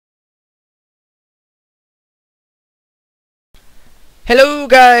Hello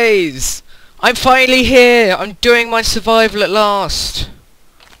guys! I'm finally here! I'm doing my survival at last!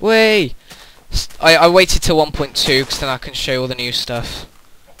 Way! I waited till 1.2 because then I can show you all the new stuff.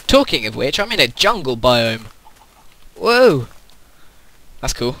 Talking of which, I'm in a jungle biome. Whoa!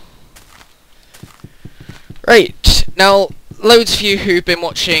 That's cool. Right, now loads of you who've been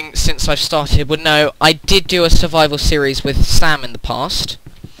watching since I've started would know I did do a survival series with Sam in the past.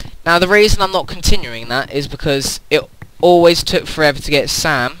 Now the reason I'm not continuing that is because it always took forever to get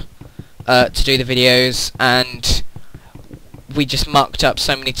Sam to do the videos, and we just mucked up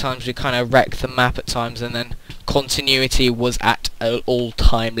so many times we kind of wrecked the map at times, and then continuity was at an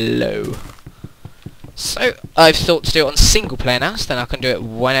all-time low. So I've thought to do it on single player now, so then I can do it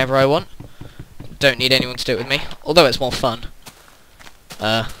whenever I want. Don't need anyone to do it with me, although it's more fun.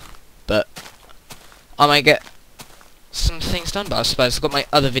 But I might get some things done, but I suppose I've got my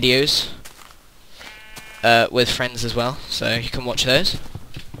other videos with friends as well, so you can watch those.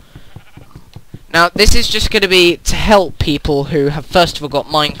 Now this is just going to be to help people who have first of all got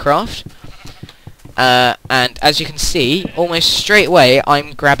Minecraft, and as you can see, almost straight away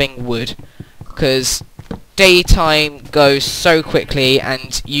I'm grabbing wood, because daytime goes so quickly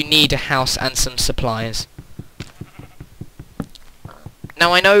and you need a house and some supplies.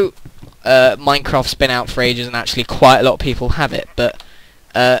 Now I know Minecraft's been out for ages and actually quite a lot of people have it, but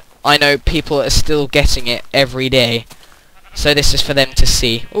I know people are still getting it every day, so this is for them to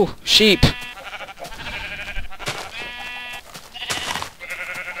see. Oh, sheep!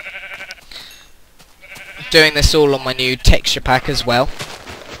 Doing this all on my new texture pack as well.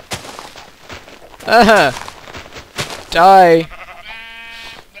 Die!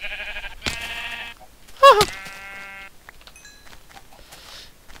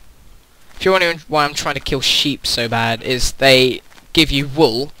 If you're wondering why I'm trying to kill sheep so bad, is they give you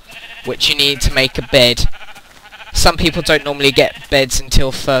wool, which you need to make a bed. Some people don't normally get beds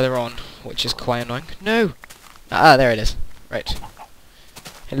until further on, which is quite annoying. No! Ah, there it is. Right.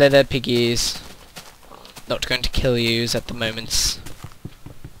 Hello there, piggies. Not going to kill yous at the moment.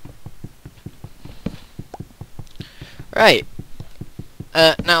 Right.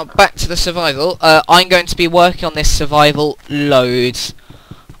 Now back to the survival. I'm going to be working on this survival loads.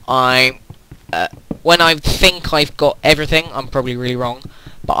 When I think I've got everything, I'm probably really wrong,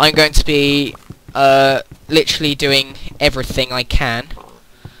 but I'm going to be literally doing everything I can.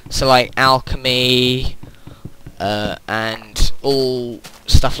 So like alchemy and all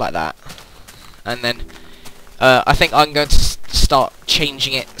stuff like that. And then I think I'm going to start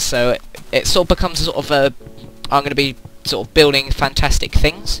changing it so it sort of becomes a sort of a... I'm going to be sort of building fantastic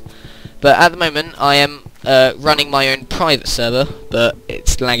things. But at the moment I am running my own private server, but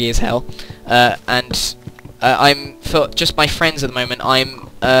it's laggy as hell. And I'm, for just my friends at the moment, I'm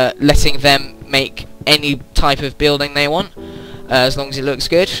letting them make any type of building they want, as long as it looks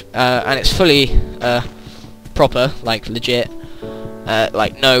good, and it's fully proper, like legit,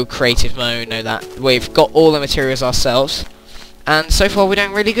 like no creative mode, no that. We've got all the materials ourselves, and so far we're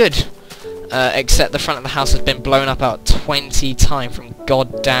doing really good. Except the front of the house has been blown up about 20 times from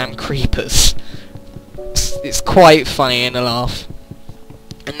goddamn creepers. It's quite funny and a laugh.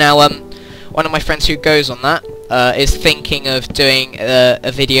 And now one of my friends who goes on that is thinking of doing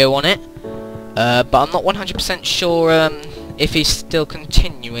a video on it, but I'm not 100% sure if he's still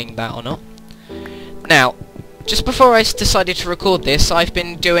continuing that or not. Now, just before I decided to record this, I've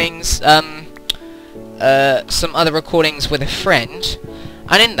been doing some other recordings with a friend,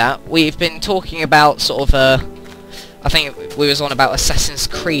 and in that we've been talking about sort of I think we was on about Assassin's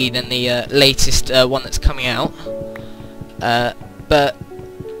Creed and the latest one that's coming out. But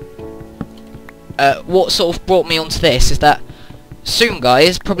what sort of brought me onto this is that soon,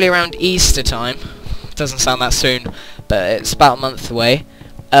 guys, probably around Easter time, doesn't sound that soon, but it's about a month away,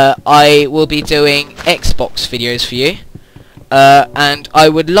 I will be doing Xbox videos for you, and I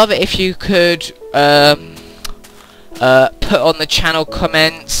would love it if you could put on the channel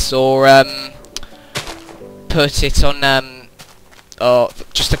comments, or put it on or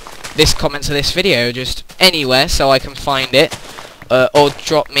just this comments of this video, just anywhere so I can find it, or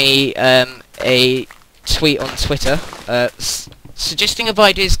drop me a tweet on Twitter suggesting of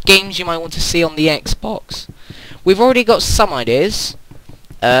ideas, games you might want to see on the Xbox. We've already got some ideas,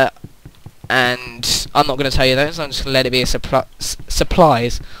 and I'm not going to tell you those. I'm just going to let it be a surprise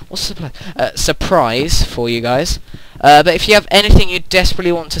for you guys. But if you have anything you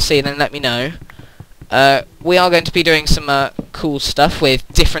desperately want to see, then let me know. We are going to be doing some cool stuff with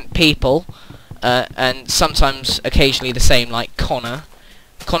different people, and sometimes occasionally the same, like Connor.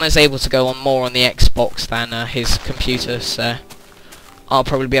 Connor's able to go on more on the Xbox than his computer, so I'll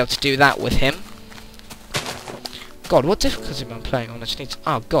probably be able to do that with him. God, what difficulty am I playing on? I just need to...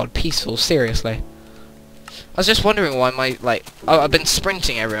 Oh, God, peaceful, seriously. I was just wondering why my, like... Oh, I've been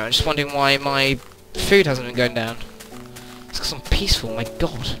sprinting everywhere. I'm just wondering why my food hasn't been going down. It's because I'm peaceful, my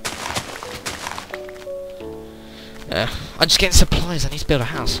God. I'm just getting supplies. I need to build a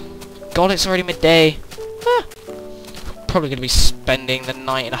house. God, it's already midday. Ah. Probably going to be spending the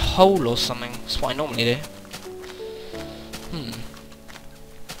night in a hole or something. That's what I normally do.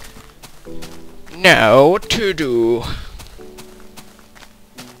 Now, what to do?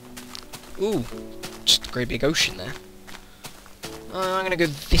 Ooh, just a great big ocean there. I'm gonna go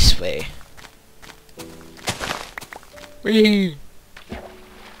this way. Whee!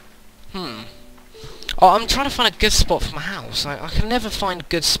 Oh, I'm trying to find a good spot for my house. I can never find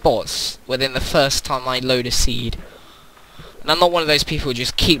good spots within the first time I load a seed. And I'm not one of those people who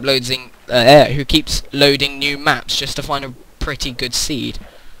just keep who keeps loading new maps just to find a pretty good seed.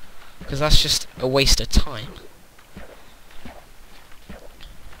 Because that's just a waste of time.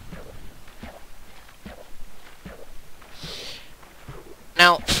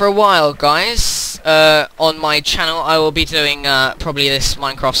 Now, for a while, guys, on my channel, I will be doing probably this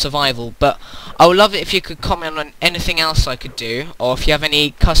Minecraft survival, but I would love it if you could comment on anything else I could do, or if you have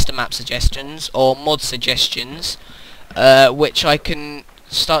any custom map suggestions or mod suggestions, which I can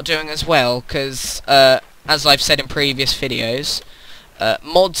start doing as well, because as I've said in previous videos,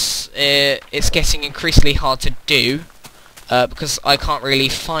 mods, it's getting increasingly hard to do, because I can't really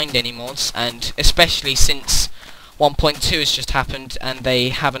find any mods, and especially since 1.2 has just happened and they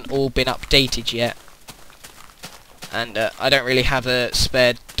haven't all been updated yet. And I don't really have a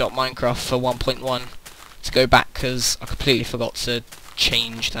spare .minecraft for 1.1 to go back, because I completely forgot to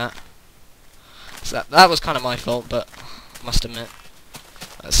change that. So that was kind of my fault, but I must admit,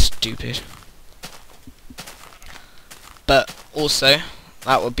 that's stupid. But also,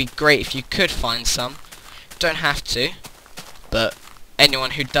 that would be great if you could find some. Don't have to, but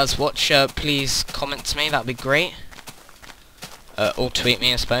anyone who does watch, please comment to me, that'd be great. Or tweet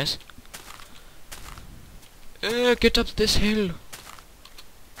me, I suppose. Get up this hill.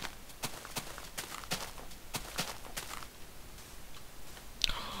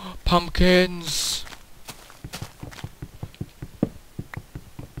 Pumpkins.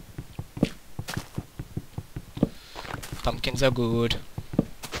 Pumpkins are good.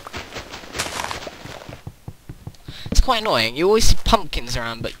 It's quite annoying. You always see pumpkins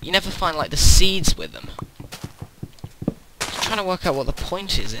around, but you never find like the seeds with them. I'm trying to work out what the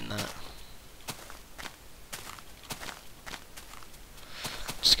point is in that.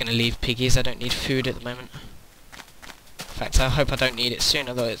 Just gonna leave piggies. I don't need food at the moment. In fact, I hope I don't need it soon,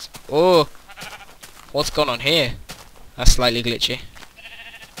 although it's... Oh! What's gone on here? That's slightly glitchy.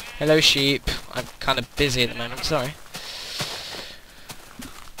 Hello, sheep. I'm kind of busy at the moment, sorry.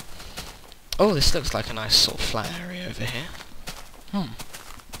 Oh, this looks like a nice sort of flat area over here.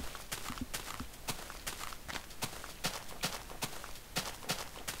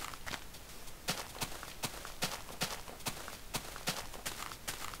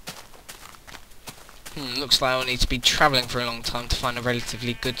 Looks like I'll need to be travelling for a long time to find a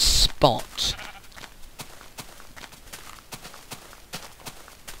relatively good spot.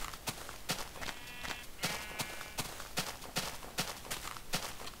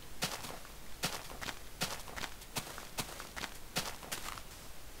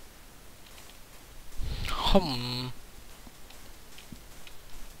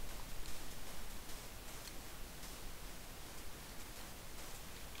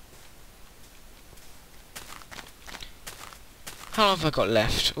 How long have I got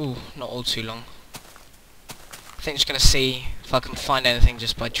left? Ooh, not all too long. I think I'm just gonna see if I can find anything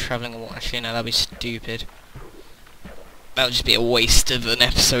just by travelling. Actually, no, that'd be stupid. That would just be a waste of an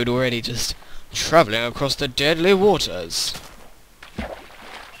episode already, just travelling across the deadly waters.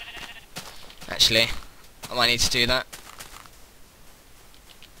 Actually, I might need to do that.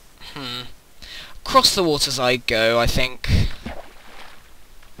 Across the waters I go, I think.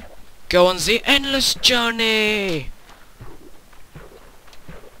 Go on the endless journey!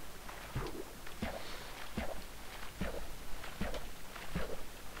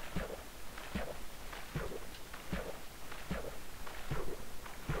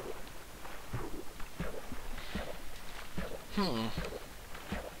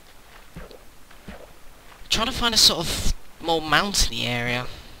 Trying to find a sort of more mountainy area.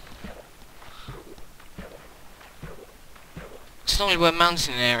 It's normally where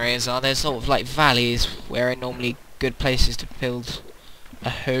mountain areas are, there's sort of like valleys where are normally good places to build a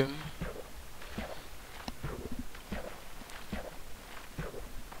home.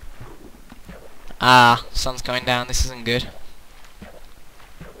 Ah, sun's going down, this isn't good.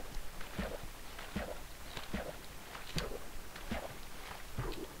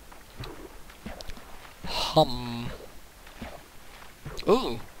 Hum.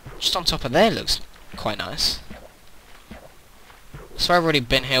 Ooh, just on top of there looks quite nice. So I've already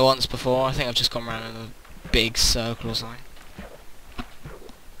been here once before. I think I've just gone around in a big circle or something.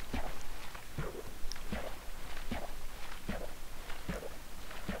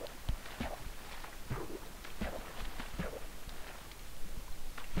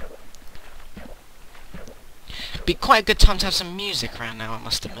 Be quite a good time to have some music around now, I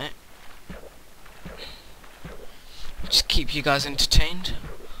must admit. Just keep you guys entertained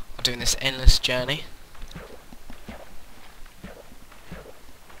while doing this endless journey.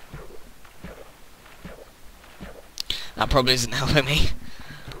 That probably isn't helping me.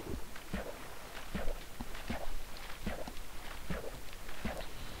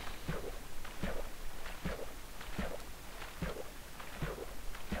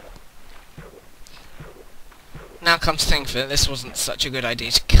 Now come to think of it, this wasn't such a good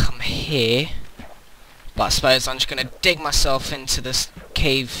idea to come here. But I suppose I'm just going to dig myself into this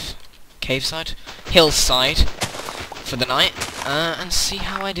hillside for the night, and see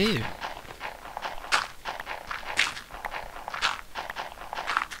how I do.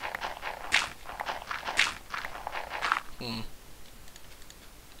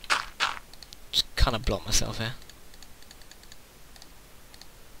 Just kind of block myself here.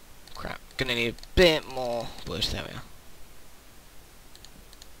 Crap, gonna need a bit more wood, there we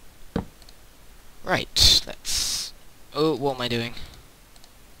are. Right, let's... Oh, what am I doing?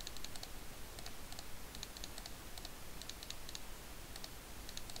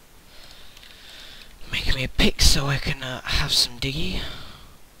 Making me a pick so I can have some diggy.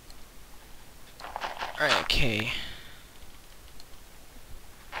 Right, okay.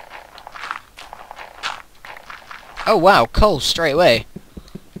 Oh wow, coal straight away.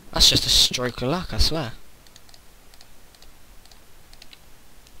 That's just a stroke of luck, I swear.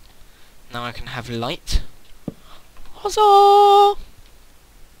 Now I can have light. Huzzah!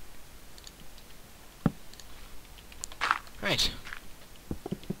 Right.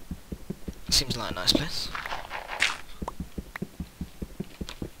 Seems like a nice place.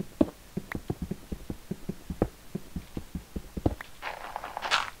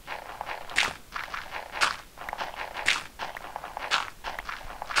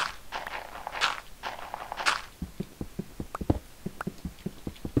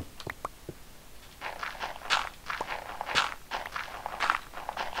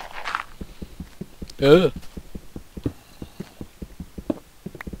 Ugh.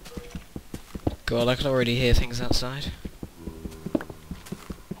 God, I can already hear things outside.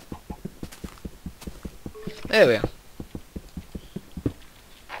 There we are.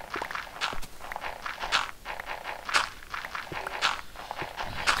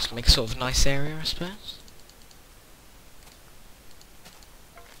 Just make a sort of nice area, I suppose.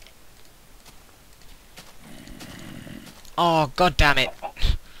 Oh, god damn it.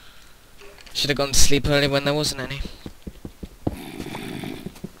 Should have gone to sleep early when there wasn't any.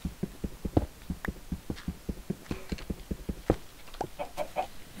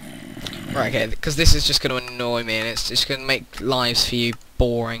 Right, okay, because this is just going to annoy me and it's just going to make lives for you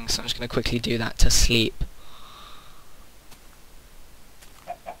boring, so I'm just going to quickly do that to sleep.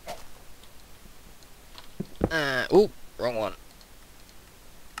 Oh, wrong one.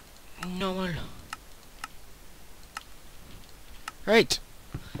 No. Right.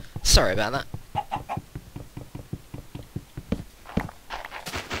 Sorry about that.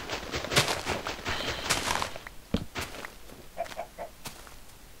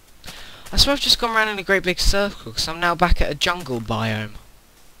 I swear I've just gone around in a great big circle because I'm now back at a jungle biome.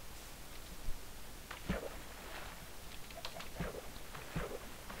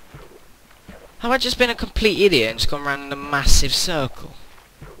 Have I just been a complete idiot and just gone around in a massive circle?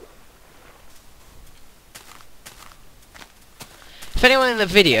 If anyone in the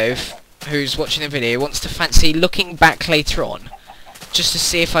video who's watching the video wants to fancy looking back later on just to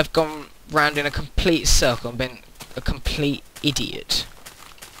see if I've gone round in a complete circle and been a complete idiot,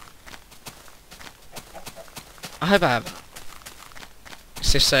 I hope I haven't.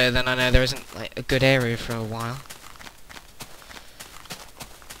 Because if so, then I know there isn't like a good area for a while.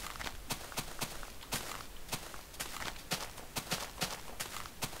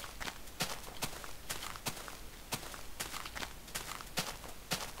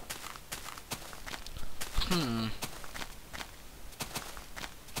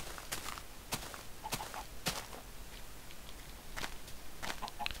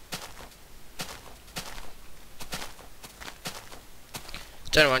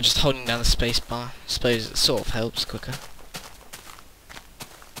 Don't know, I'm just holding down the space bar. I suppose it sort of helps quicker.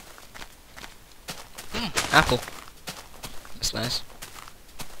 Apple. That's nice.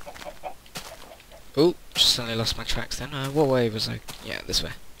 Ooh. Just suddenly lost my tracks then. What way was I? Yeah, this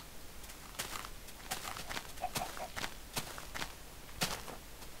way.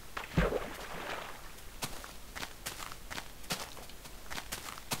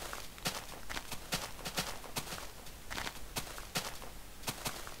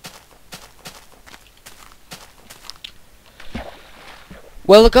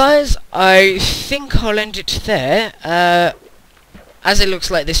 Well guys, I think I'll end it there. As it looks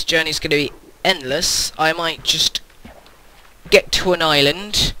like this journey's going to be endless, I might just get to an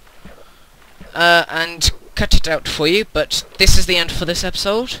island and cut it out for you, but this is the end for this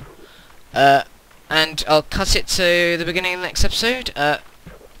episode. And I'll cut it to the beginning of the next episode.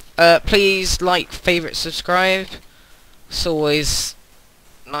 Please like, favourite, subscribe. It's always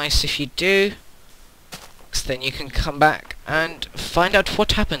nice if you do, because then you can come back and find out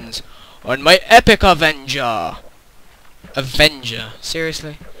what happens on my epic Avenger.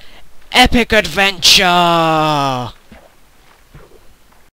 Seriously? Epic adventure!